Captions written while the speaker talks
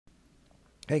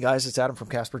Hey guys, it's Adam from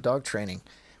Casper Dog Training.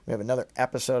 We have another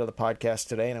episode of the podcast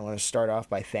today, and I want to start off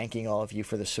by thanking all of you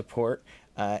for the support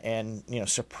and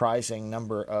surprising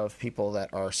number of people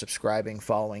that are subscribing,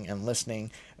 following, and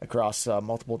listening across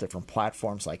multiple different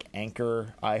platforms like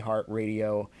Anchor,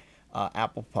 iHeartRadio,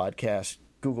 Apple Podcasts,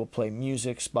 Google Play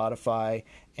Music, Spotify,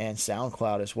 and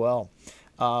SoundCloud as well.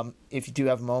 If you do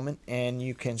have a moment and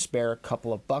you can spare a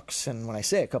couple of bucks, and when I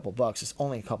say a couple of bucks, it's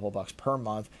only a couple of bucks per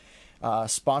month.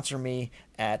 Sponsor me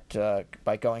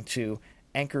by going to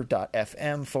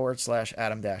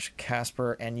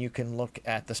anchor.fm/Adam-Casper, and you can look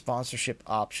at the sponsorship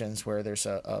options where there's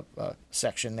a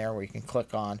section there where you can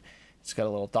click on. It's got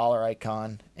a little dollar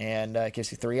icon, and it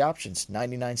gives you three options: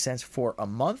 99 cents for a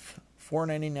month,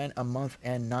 $4.99 a month,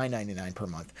 and $9.99 per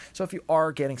month. So if you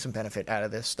are getting some benefit out of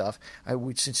this stuff, I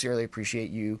would sincerely appreciate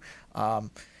you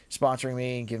sponsoring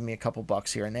me and giving me a couple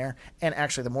bucks here and there. And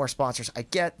actually, the more sponsors I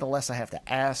get, the less I have to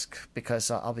ask,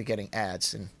 because I'll be getting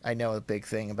ads. And I know the big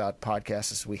thing about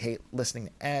podcasts is we hate listening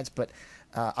to ads, but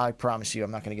I promise you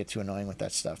I'm not going to get too annoying with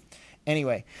that stuff.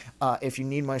 Anyway, if you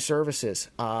need my services,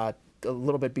 a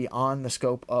little bit beyond the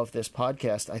scope of this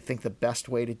podcast, I think the best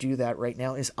way to do that right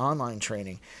now is online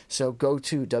training. So go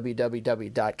to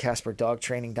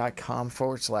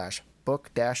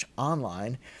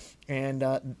www.casperdogtraining.com/book-online. And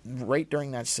right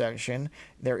during that section,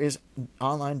 there is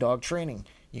online dog training.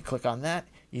 You click on that,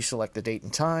 you select the date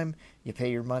and time, you pay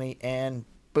your money, and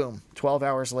boom, 12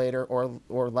 hours later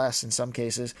or less in some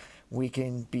cases, we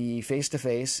can be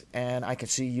face-to-face, and I can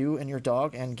see you and your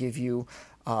dog and give you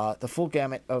the full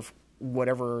gamut of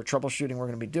whatever troubleshooting we're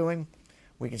going to be doing.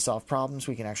 We can solve problems.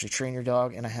 We can actually train your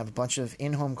dog, and I have a bunch of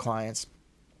in-home clients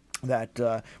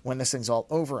that when this thing's all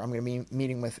over, I'm going to be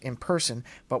meeting with in person,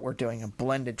 but we're doing a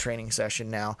blended training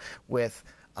session now with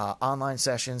online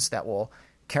sessions that will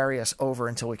carry us over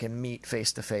until we can meet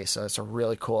face-to-face. So it's a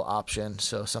really cool option,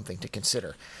 so something to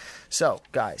consider. So,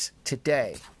 guys,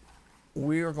 today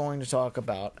we are going to talk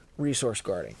about resource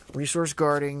guarding. Resource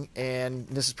guarding, and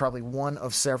this is probably one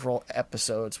of several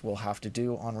episodes we'll have to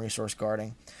do on resource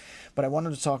guarding. But I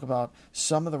wanted to talk about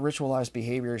some of the ritualized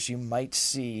behaviors you might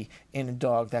see in a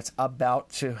dog that's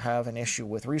about to have an issue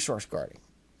with resource guarding.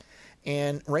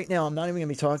 And right now, I'm not even going to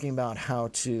be talking about how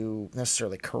to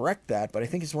necessarily correct that, but I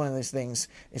think it's one of those things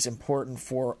it's important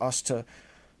for us to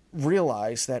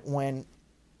realize that when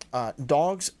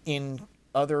dogs in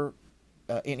other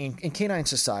in canine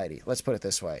society, let's put it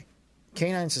this way,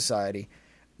 canine society,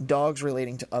 dogs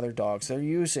relating to other dogs, they're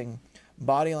using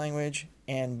body language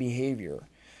and behavior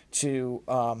to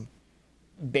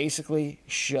basically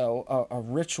show a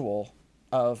ritual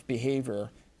of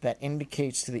behavior that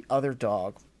indicates to the other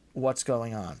dog what's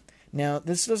going on. Now,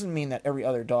 this doesn't mean that every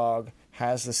other dog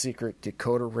has the secret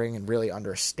decoder ring and really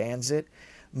understands it,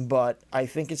 but I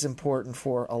think it's important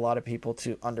for a lot of people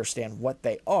to understand what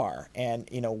they are. And,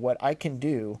 what I can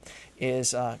do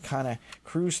is kind of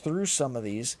cruise through some of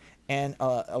these, and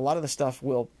a lot of the stuff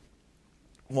will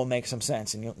make some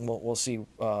sense, and we'll see.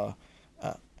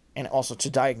 And also to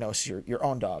diagnose your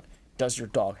own dog. Does your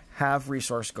dog have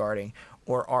resource guarding,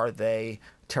 or are they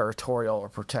territorial or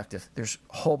protective? There's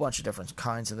a whole bunch of different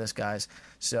kinds of this, guys.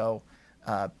 So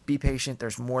be patient.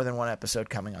 There's more than one episode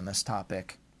coming on this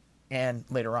topic. And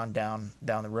later on down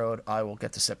the road, I will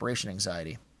get to separation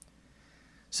anxiety.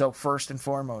 So first and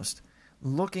foremost,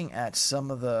 looking at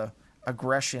some of the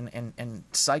aggression and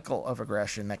cycle of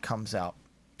aggression that comes out.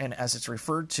 And as it's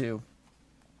referred to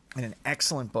in an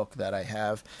excellent book that I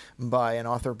have by an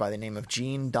author by the name of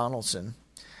Jean Donaldson.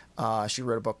 She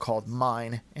wrote a book called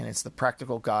Mine, and it's the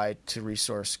practical guide to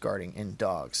resource guarding in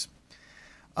dogs.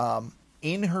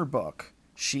 In her book,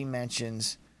 she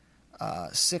mentions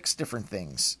 6 different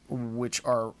things which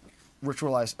are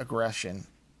ritualized aggression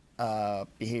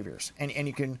behaviors. And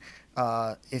you can,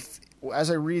 as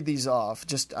I read these off,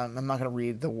 I'm not going to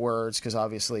read the words because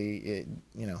obviously,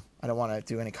 I don't want to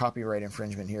do any copyright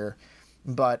infringement here.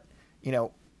 But,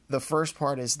 the first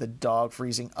part is the dog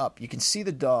freezing up. You can see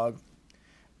the dog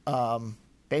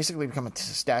basically become a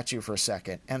statue for a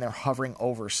second, and they're hovering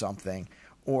over something,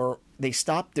 or they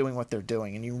stop doing what they're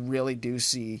doing, and you really do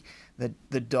see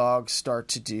the dog start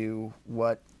to do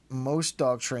what most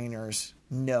dog trainers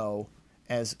know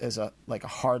as a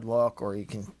hard look, or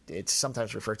it's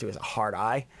sometimes referred to as a hard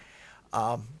eye.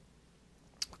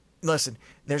 Listen,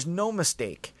 there's no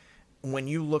mistake when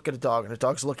you look at a dog and a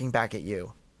dog's looking back at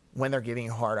you when they're giving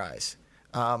you hard eyes.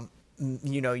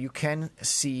 You can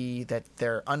see that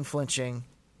they're unflinching,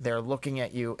 they're looking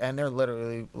at you, and they're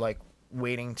literally like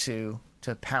waiting to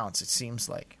pounce, it seems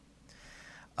like.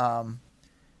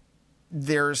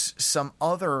 There's some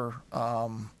other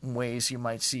ways you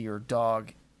might see your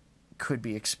dog could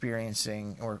be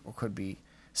experiencing or could be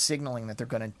signaling that they're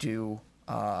going to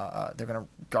they're going to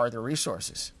guard their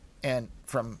resources. And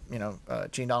from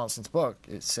Gene Donaldson's book,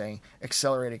 it's saying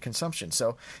accelerated consumption.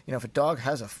 So if a dog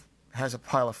has a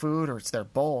pile of food, or it's their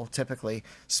bowl, typically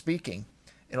speaking,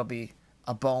 it'll be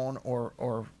a bone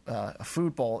or a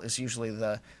food bowl is usually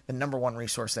the number one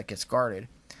resource that gets guarded.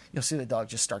 You'll see the dog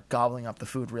just start gobbling up the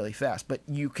food really fast. But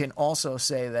you can also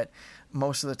say that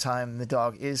most of the time the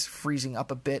dog is freezing up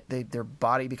a bit. Their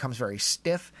body becomes very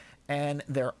stiff, and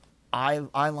their eye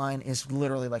line is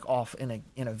literally like off in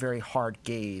a very hard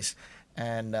gaze,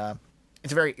 and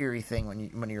it's a very eerie thing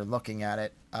when you're looking at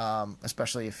it,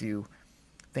 especially if you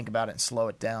think about it and slow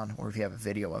it down, or if you have a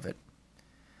video of it.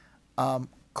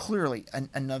 Clearly,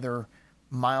 another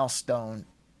milestone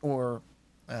or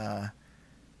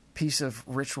piece of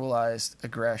ritualized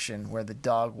aggression where the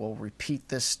dog will repeat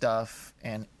this stuff,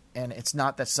 and it's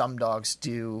not that some dogs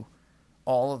do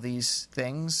all of these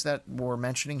things that we're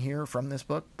mentioning here from this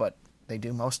book, but they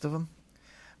do most of them,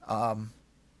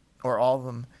 or all of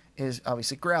them, is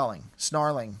obviously growling,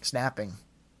 snarling, snapping,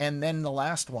 and then the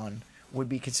last one would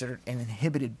be considered an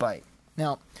inhibited bite.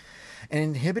 Now, an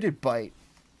inhibited bite,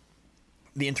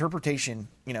 the interpretation,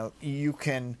 you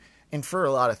can infer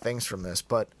a lot of things from this,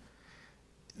 but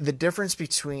the difference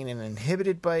between an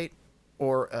inhibited bite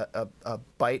or a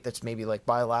bite that's maybe like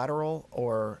bilateral,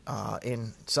 or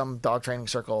in some dog training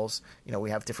circles, we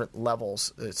have different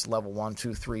levels. It's level 1,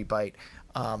 2, 3 bite,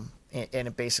 and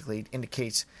it basically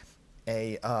indicates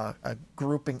a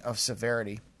grouping of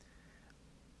severity.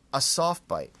 A soft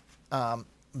bite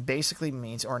basically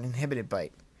means, or an inhibited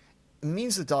bite,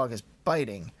 means the dog is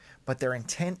biting, but their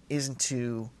intent isn't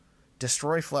to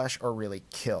destroy flesh or really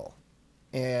kill.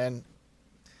 And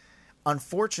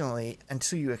unfortunately,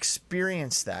 until you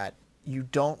experience that, you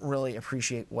don't really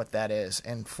appreciate what that is.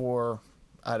 And for,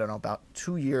 I don't know, about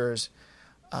 2 years,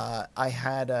 I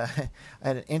had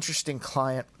an interesting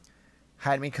client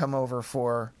had me come over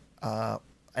for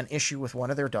an issue with one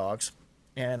of their dogs.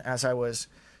 And as I was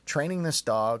training this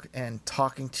dog and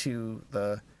talking to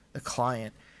the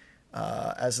client,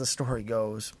 as the story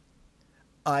goes,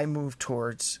 I moved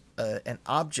towards an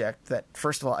object that,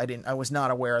 first of all, I was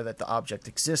not aware that the object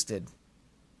existed,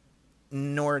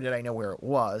 nor did I know where it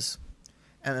was.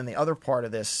 And then the other part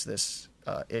of this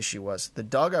issue was the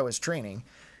dog I was training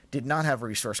did not have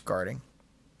resource guarding,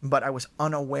 but I was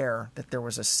unaware that there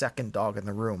was a second dog in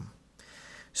the room.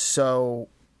 So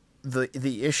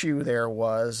the issue there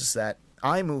was that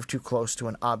I moved too close to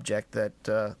an object that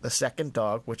the second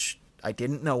dog, which I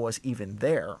didn't know was even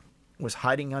there, was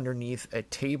hiding underneath a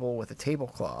table with a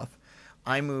tablecloth.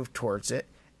 I moved towards it,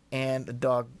 and the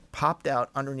dog popped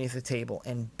out underneath the table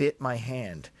and bit my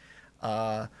hand.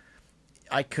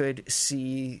 I could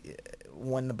see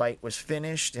when the bite was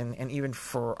finished, and even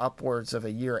for upwards of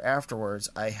a year afterwards,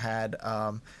 I had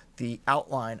the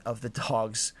outline of the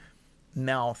dog's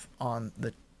mouth on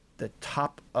the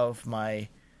top of my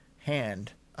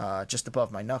hand, just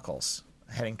above my knuckles,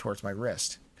 heading towards my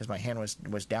wrist, because my hand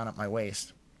was down at my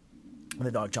waist. The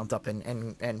dog jumped up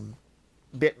and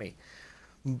bit me.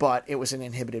 But it was an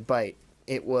inhibited bite.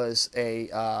 It was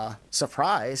a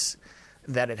surprise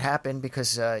that it happened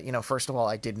because, first of all,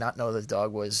 I did not know the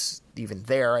dog was even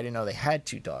there. I didn't know they had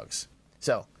two dogs.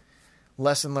 So,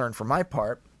 lesson learned for my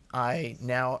part, I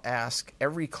now ask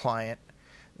every client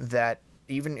that,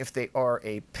 even if they are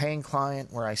a paying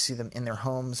client where I see them in their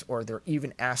homes, or they're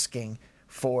even asking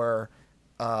for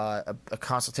a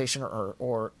consultation,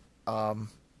 or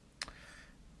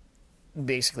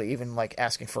basically even like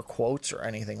asking for quotes or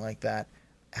anything like that,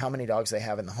 how many dogs they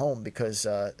have in the home, because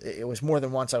it was more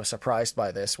than once I was surprised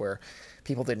by this, where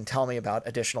people didn't tell me about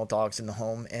additional dogs in the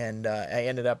home, and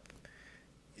the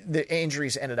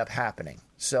injuries ended up happening.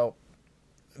 So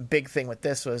big thing with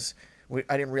this was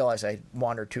I didn't realize I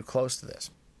wandered too close to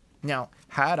this. Now,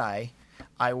 had I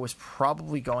was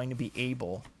probably going to be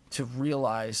able to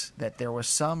realize that there was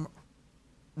some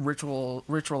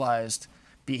ritualized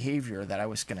behavior that I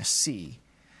was going to see,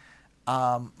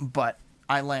 but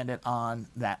I landed on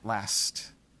that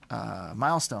last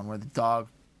milestone where the dog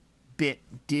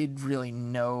did really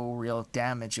no real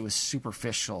damage. It was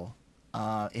superficial.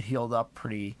 It healed up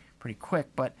pretty quick,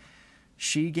 but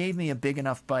she gave me a big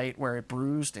enough bite where it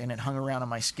bruised and it hung around on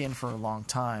my skin for a long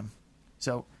time.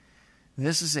 So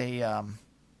this is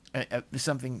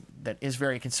something that is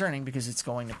very concerning, because it's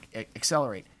going to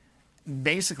accelerate.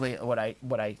 Basically, what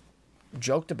I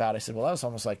joked about, I said, well, that was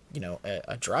almost like,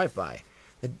 a drive-by.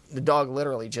 The dog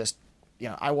literally just,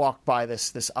 I walked by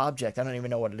this object. I don't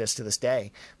even know what it is to this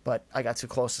day, but I got too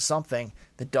close to something.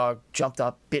 The dog jumped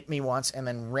up, bit me once, and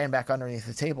then ran back underneath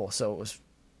the table. So it was,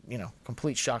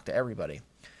 complete shock to everybody.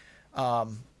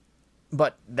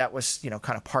 but that was,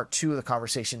 kind of part two of the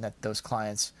conversation that those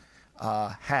clients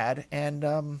had.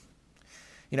 And,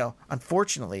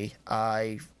 unfortunately,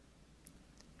 I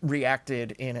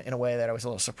reacted in a way that I was a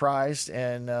little surprised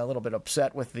and a little bit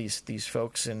upset with these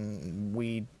folks, and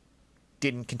we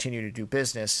didn't continue to do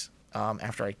business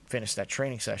after I finished that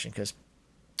training session, because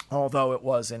although it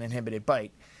was an inhibited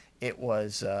bite, it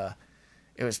was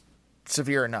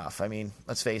severe enough. I mean,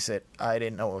 let's face it, I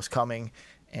didn't know what was coming,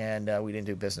 and we didn't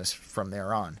do business from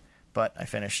there on. But I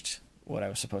finished what I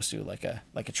was supposed to, like a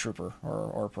trooper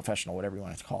or a professional, whatever you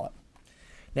want to call it.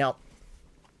 Now,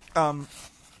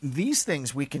 these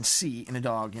things we can see in a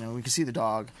dog. We can see the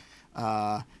dog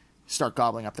start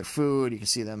gobbling up their food. You can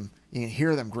see them. You can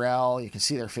hear them growl. You can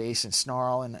see their face and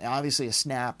snarl. And obviously, a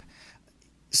snap,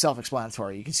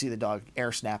 self-explanatory. You can see the dog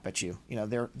air snap at you.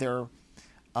 They're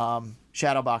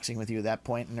shadow boxing with you at that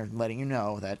point, and they're letting you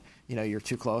know that you're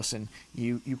too close and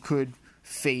you could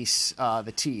face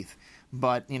the teeth.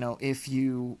 But if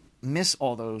you miss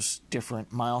all those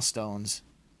different milestones,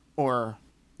 or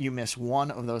you miss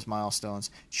one of those milestones,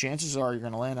 chances are you're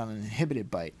going to land on an inhibited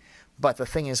bite. But the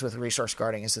thing is with resource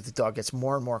guarding is that the dog gets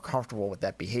more and more comfortable with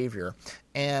that behavior,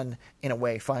 and in a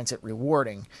way finds it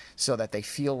rewarding, so that they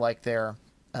feel like they're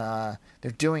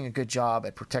doing a good job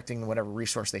at protecting whatever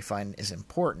resource they find is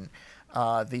important.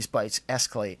 These bites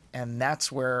escalate, and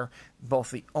that's where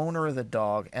both the owner of the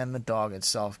dog and the dog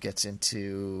itself gets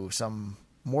into some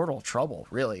mortal trouble,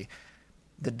 really.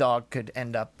 The dog could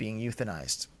end up being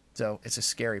euthanized. So it's a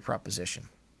scary proposition.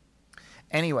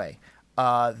 Anyway,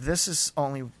 this is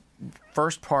only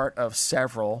first part of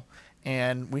several,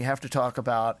 and we have to talk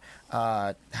about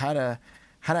how to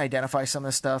identify some of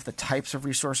this stuff, the types of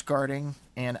resource guarding,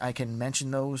 and I can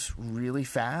mention those really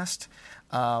fast.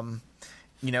 Food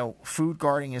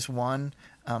guarding is one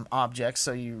object,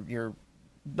 so you're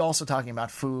also talking about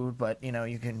food, but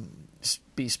you can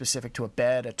be specific to a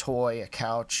bed, a toy, a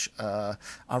couch, a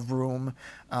room,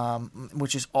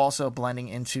 which is also blending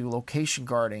into location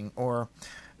guarding. Or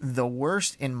the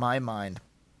worst in my mind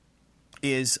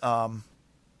is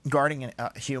guarding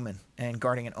a human and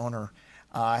guarding an owner.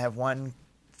 I have one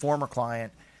former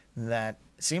client that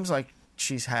seems like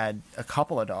she's had a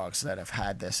couple of dogs that have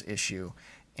had this issue,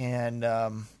 and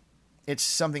it's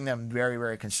something that I'm very,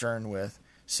 very concerned with.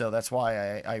 So that's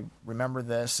why I remember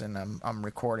this, and I'm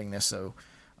recording this, so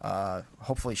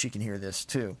hopefully she can hear this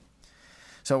too.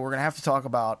 So we're gonna have to talk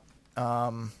about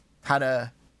how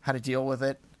to deal with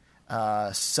it.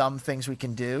 Some things we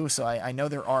can do. So I know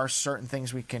there are certain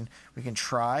things we can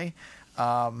try,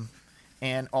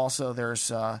 and also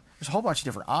there's a whole bunch of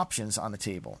different options on the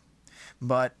table.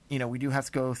 But we do have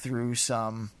to go through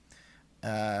some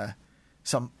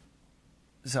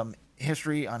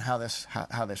history on how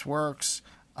this works.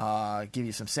 Give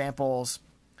you some samples,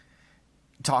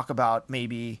 talk about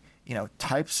maybe,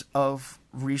 types of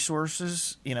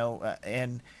resources,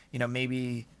 and,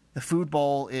 maybe the food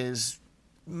bowl is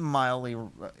mildly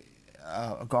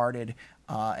guarded,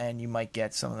 and you might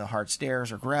get some of the hard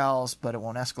stares or growls, but it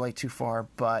won't escalate too far.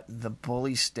 But the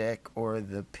bully stick or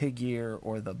the pig ear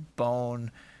or the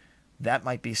bone, that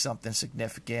might be something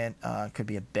significant. Could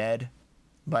be a bed.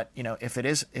 But, if it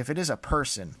is a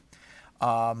person,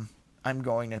 I'm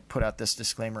going to put out this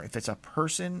disclaimer. If it's a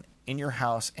person in your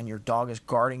house and your dog is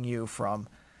guarding you from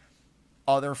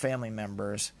other family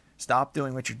members, stop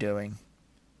doing what you're doing.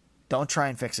 Don't try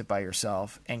and fix it by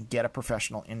yourself, and get a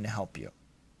professional in to help you.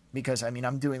 Because,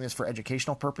 I'm doing this for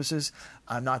educational purposes.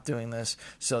 I'm not doing this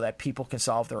so that people can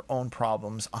solve their own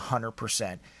problems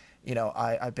 100%.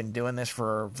 I've been doing this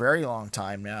for a very long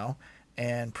time now,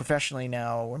 and professionally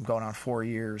now I'm going on 4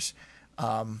 years.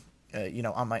 On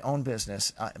my own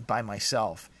business, by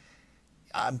myself.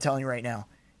 I'm telling you right now,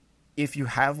 if you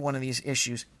have one of these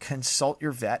issues, consult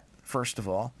your vet, first of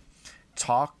all.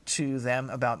 Talk to them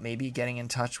about maybe getting in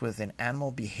touch with an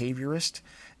animal behaviorist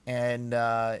and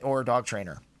or a dog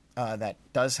trainer that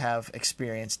does have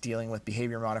experience dealing with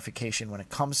behavior modification when it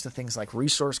comes to things like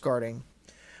resource guarding,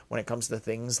 when it comes to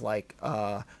things like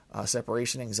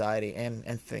separation anxiety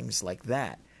and things like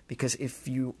that. Because if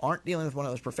you aren't dealing with one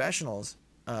of those professionals,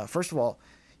 first of all,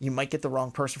 you might get the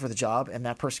wrong person for the job, and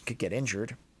that person could get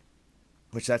injured,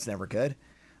 which that's never good.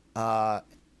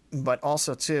 But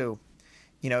also, too,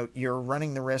 you're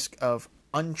running the risk of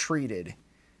untreated,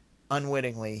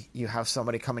 unwittingly, you have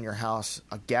somebody come in your house,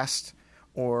 a guest,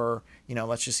 or,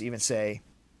 let's just even say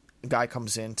a guy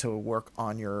comes in to work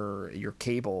on your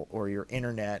cable or your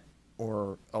internet,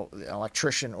 or an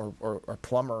electrician or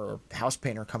plumber or house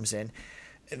painter comes in.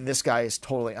 This guy is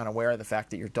totally unaware of the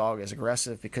fact that your dog is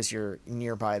aggressive because you're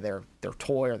nearby their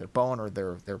toy or their bone or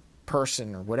their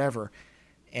person or whatever,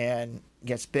 and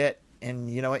gets bit, and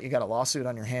you know what, you got a lawsuit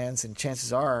on your hands, and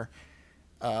chances are,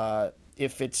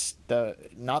 if it's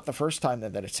not the first time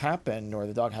that it's happened, or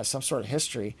the dog has some sort of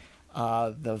history,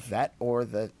 the vet or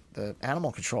the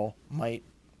animal control might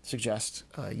suggest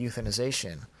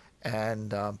euthanization.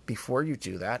 And before you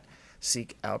do that,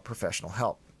 seek out professional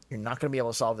help. You're not going to be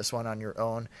able to solve this one on your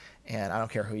own, and I don't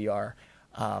care who you are.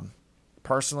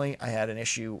 Personally, I had an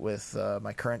issue with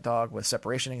my current dog with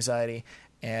separation anxiety,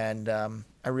 and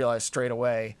I realized straight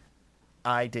away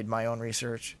I did my own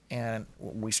research, and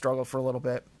we struggled for a little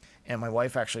bit, and my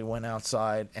wife actually went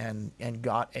outside and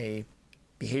got a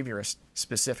behaviorist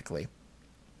specifically,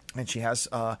 and she has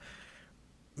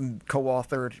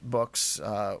co-authored books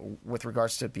with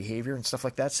regards to behavior and stuff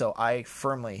like that. So I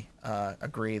firmly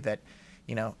agree that,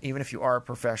 you know, even if you are a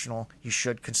professional, you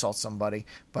should consult somebody.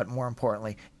 But more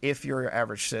importantly, if you're your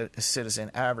average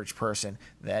citizen, average person,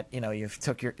 that, you know, you've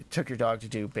took your dog to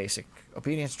do basic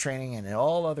obedience training, and in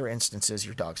all other instances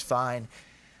your dog's fine,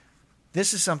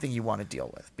 this is something you want to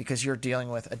deal with, because you're dealing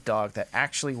with a dog that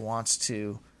actually wants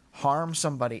to harm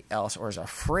somebody else, or is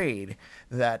afraid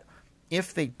that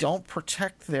if they don't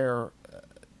protect their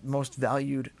most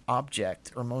valued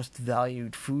object or most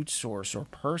valued food source or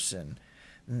person,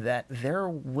 that they're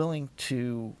willing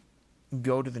to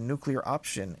go to the nuclear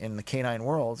option in the canine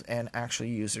world and actually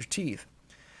use their teeth.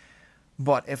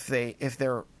 But if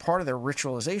their part of their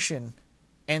ritualization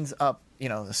ends up, you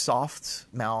know, the soft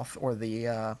mouth or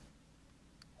the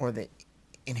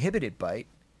inhibited bite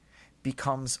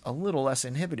becomes a little less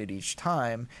inhibited each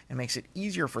time and makes it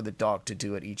easier for the dog to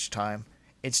do it each time,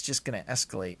 it's just going to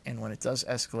escalate. And when it does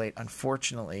escalate,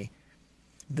 unfortunately,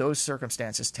 those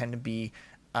circumstances tend to be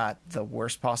the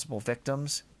worst possible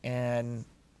victims, and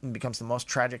it becomes the most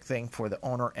tragic thing for the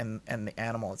owner and the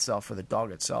animal itself, for the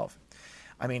dog itself.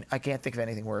 I mean, I can't think of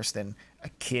anything worse than a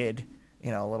kid,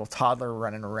 you know, a little toddler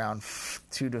running around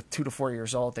 2 to 4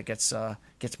 years old that gets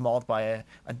mauled by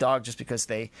a dog just because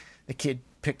the kid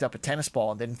picked up a tennis ball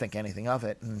and didn't think anything of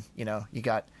it. And, you know, you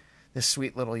got this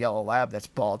sweet little yellow lab that's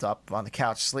balled up on the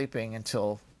couch sleeping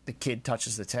until the kid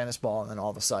touches the tennis ball, and then all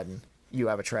of a sudden you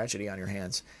have a tragedy on your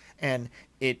hands. And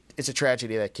it's a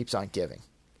tragedy that keeps on giving.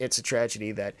 It's a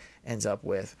tragedy that ends up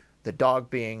with the dog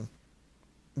being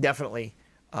definitely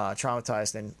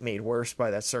traumatized and made worse by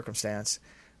that circumstance.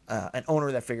 An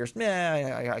owner that figures,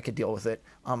 I could deal with it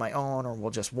on my own, or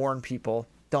we'll just warn people.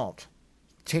 Don't.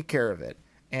 Take care of it.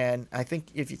 And I think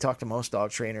if you talk to most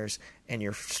dog trainers and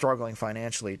you're struggling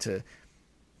financially to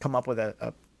come up with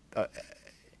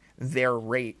their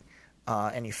rate,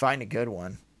 and you find a good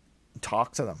one,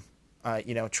 talk to them.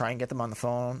 You know, try and get them on the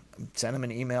phone, send them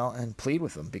an email, and plead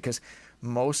with them, because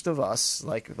most of us,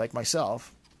 like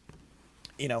myself,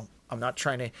 you know, I'm not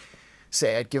trying to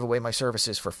say I'd give away my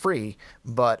services for free,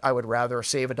 but I would rather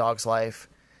save a dog's life,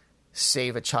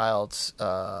 save a child's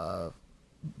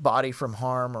body from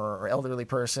harm, or elderly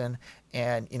person,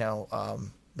 and, you know,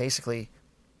 basically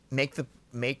make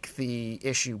the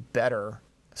issue better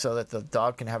so that the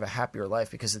dog can have a happier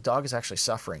life, because the dog is actually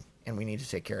suffering, and we need to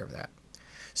take care of that.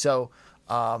 So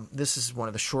this is one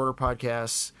of the shorter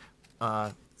podcasts,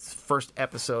 first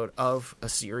episode of a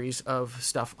series of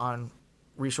stuff on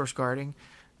resource guarding.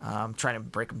 Trying to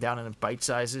break them down into bite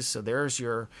sizes. So there's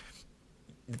the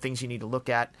things you need to look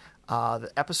at.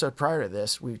 The episode prior to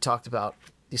this, we talked about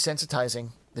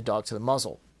desensitizing the dog to the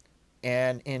muzzle.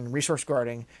 And in resource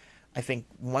guarding, I think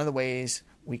one of the ways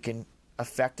we can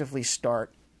effectively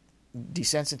start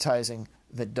desensitizing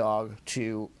the dog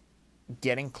to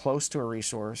getting close to a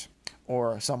resource,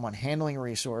 or someone handling a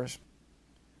resource,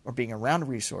 or being around a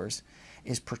resource,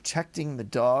 is protecting the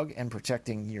dog and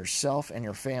protecting yourself and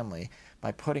your family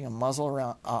by putting a muzzle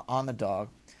around on the dog,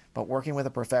 but working with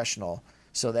a professional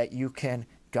so that you can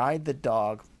guide the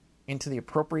dog into the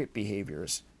appropriate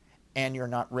behaviors, and you're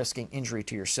not risking injury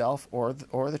to yourself or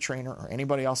the trainer or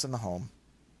anybody else in the home.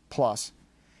 Plus,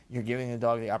 you're giving the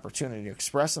dog the opportunity to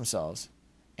express themselves,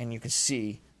 and you can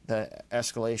see the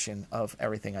escalation of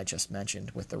everything I just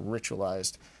mentioned with the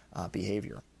ritualized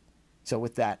behavior. So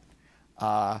with that,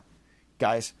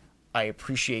 guys, I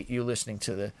appreciate you listening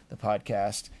to the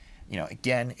podcast. You know,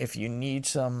 again, if you need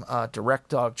some direct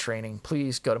dog training,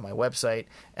 please go to my website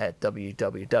at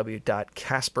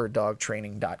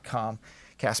www.casperdogtraining.com.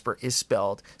 Casper is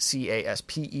spelled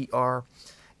Casper.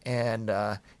 And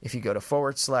if you go to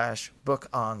 /book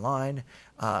online,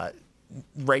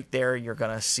 right there you're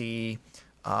going to see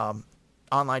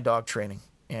online dog training,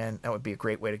 and that would be a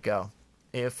great way to go.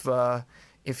 If you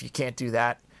can't do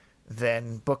that,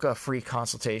 then book a free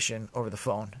consultation over the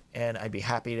phone, and I'd be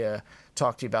happy to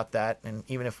talk to you about that. And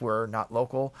even if we're not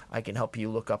local, I can help you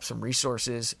look up some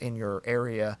resources in your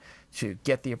area to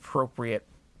get the appropriate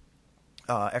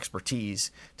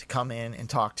expertise to come in and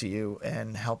talk to you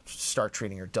and help start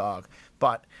treating your dog.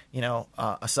 But,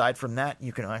 aside from that,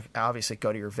 you can obviously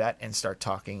go to your vet and start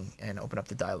talking and open up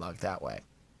the dialogue that way.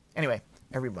 Anyway,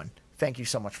 everyone, thank you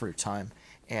so much for your time,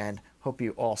 and hope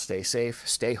you all stay safe,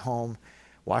 stay home,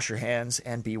 wash your hands,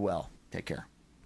 and be well. Take care.